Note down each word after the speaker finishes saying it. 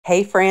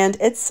Hey friend,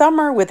 it's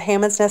Summer with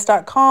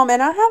hammondsnest.com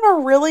and I have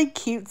a really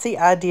cutesy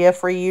idea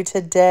for you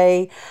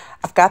today.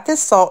 I've got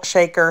this salt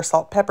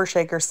pepper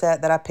shaker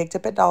set that I picked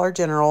up at Dollar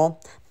General.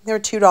 They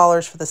were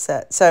 $2 for the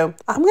set. So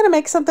I'm going to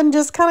make something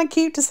just kind of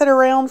cute to sit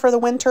around for the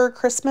winter,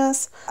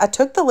 Christmas. I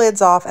took the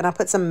lids off and I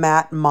put some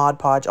matte Mod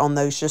Podge on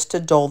those just to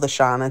dull the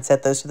shine and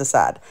set those to the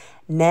side.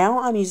 Now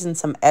I'm using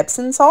some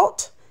Epsom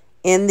salt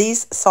in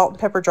these salt and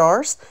pepper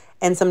jars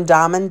and some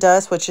diamond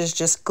dust, which is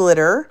just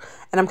glitter.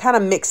 And I'm kind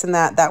of mixing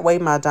that. That way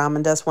my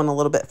diamond dust went a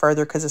little bit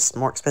further because it's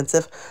more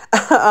expensive.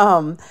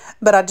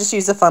 But I just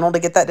use a funnel to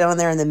get that down in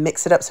there and then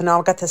mix it up. So now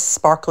I've got this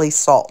sparkly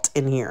salt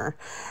in here.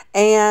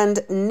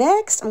 And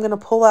next I'm going to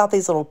pull out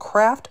these little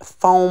craft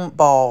foam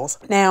balls.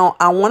 Now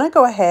I want to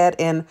go ahead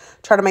and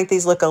try to make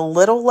these look a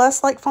little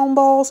less like foam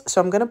balls.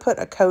 So I'm going to put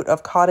a coat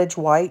of cottage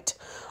white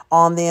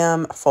on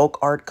them, folk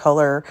art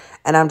color,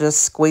 and I'm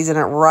just squeezing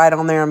it right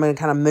on there. I'm going to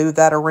kind of move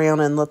that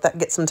around and let that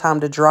get some time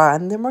to dry,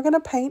 and then we're going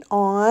to paint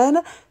on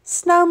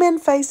snowman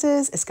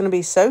faces. It's going to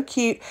be so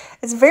cute.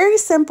 It's very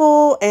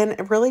simple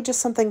and really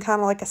just something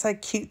kind of, like I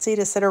said, cutesy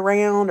to sit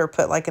around or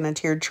put like in a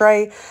tiered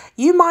tray.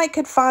 You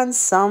could find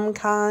some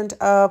kind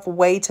of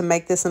way to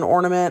make this an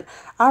ornament.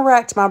 I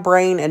racked my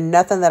brain and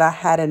nothing that I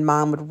had in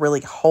mind would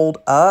really hold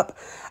up.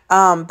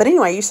 But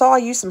anyway, you saw I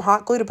used some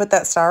hot glue to put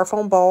that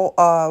styrofoam ball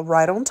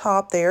right on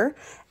top there.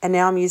 And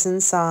now I'm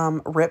using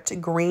some ripped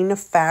green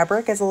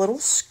fabric as a little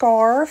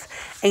scarf.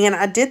 And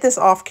I did this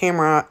off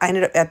camera. I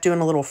ended up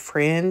doing a little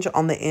fringe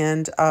on the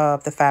end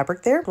of the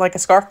fabric there, like a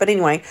scarf. But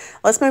anyway,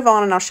 let's move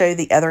on and I'll show you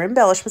the other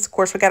embellishments. Of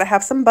course, we got to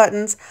have some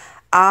buttons.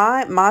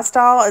 My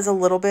style is a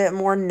little bit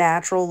more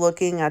natural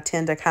looking. I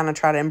tend to kind of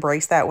try to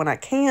embrace that when I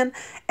can.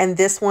 And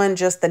this one,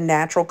 just the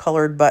natural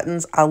colored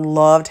buttons. I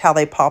loved how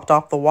they popped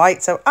off the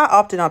white. So I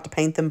opted not to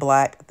paint them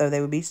black, though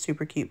they would be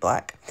super cute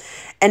black.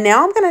 And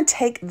now I'm going to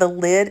take the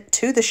lid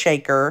to the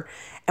shaker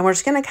and we're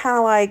just going to kind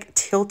of like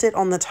tilt it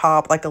on the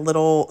top like a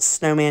little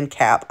snowman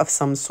cap of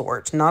some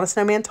sort. Not a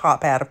snowman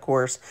top hat, of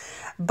course.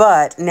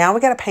 But now we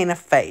got to paint a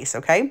face,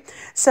 okay?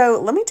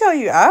 So let me tell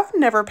you, I've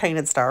never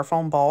painted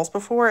styrofoam balls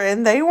before,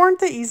 and they weren't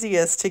the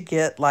easiest to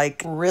get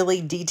like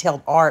really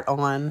detailed art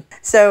on.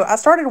 So I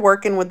started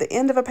working with the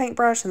end of a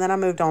paintbrush, and then I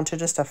moved on to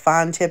just a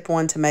fine tip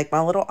one to make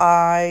my little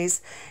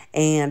eyes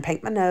and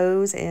paint my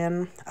nose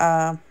and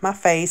my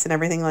face and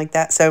everything like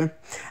that. So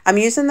I'm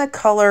using the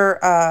color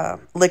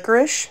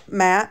Licorice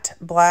Matte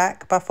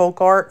Black by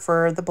Folk Art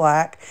for the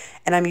black.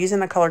 And I'm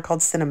using a color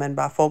called Cinnamon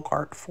by Folk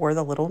Art for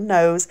the little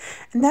nose.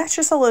 And that's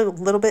just a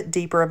little bit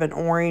deeper of an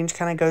orange.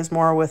 Kind of goes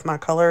more with my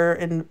color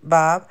and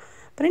vibe.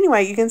 But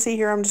anyway, you can see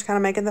here I'm just kind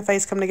of making the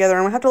face come together.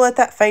 I'm going to have to let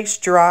that face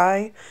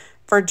dry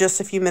for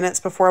just a few minutes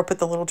before I put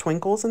the little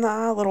twinkles in the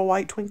eye, little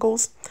white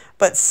twinkles.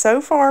 But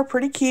so far,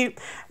 pretty cute.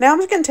 Now I'm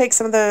just going to take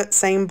some of the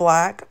same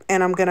black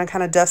and I'm going to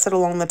kind of dust it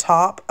along the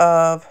top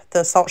of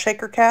the salt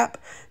shaker cap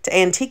to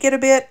antique it a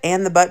bit,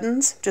 and the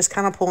buttons, just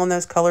kind of pulling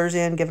those colors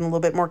in, giving a little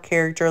bit more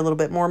character, a little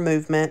bit more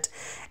movement.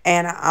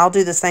 And I'll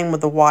do the same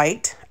with the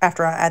white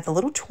after I add the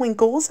little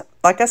twinkles.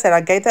 Like I said,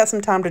 I gave that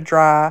some time to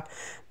dry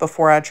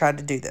before I tried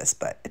to do this,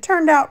 but it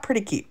turned out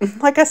pretty cute.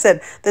 Like I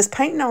said, this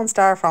painting on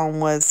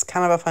styrofoam was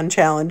kind of a fun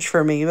challenge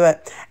for me,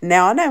 but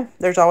now I know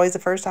there's always a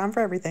first time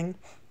for everything.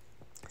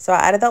 So I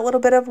added that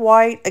little bit of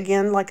white,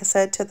 again, like I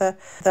said, to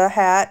the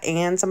hat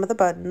and some of the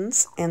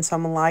buttons. And so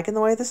I'm liking the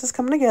way this is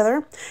coming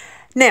together.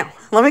 Now,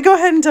 let me go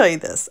ahead and tell you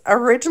this.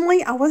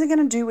 Originally, I wasn't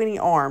going to do any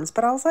arms,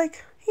 but I was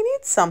like, he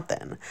needs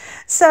something.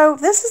 So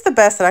this is the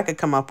best that I could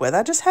come up with.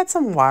 I just had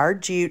some wire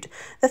jute.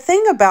 The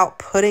thing about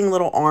putting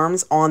little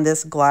arms on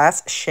this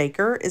glass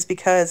shaker is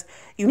because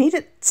you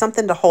needed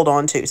something to hold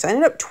on to. So I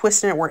ended up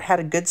twisting it where it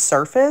had a good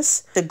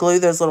surface to glue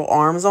those little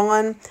arms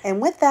on.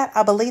 And with that,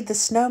 I believe the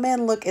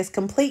snowman look is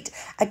complete.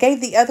 I gave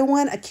the other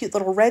one a cute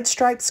little red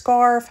striped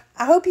scarf.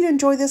 I hope you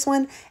enjoy this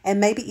one and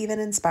maybe even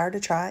inspired to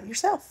try it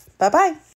yourself. Bye-bye.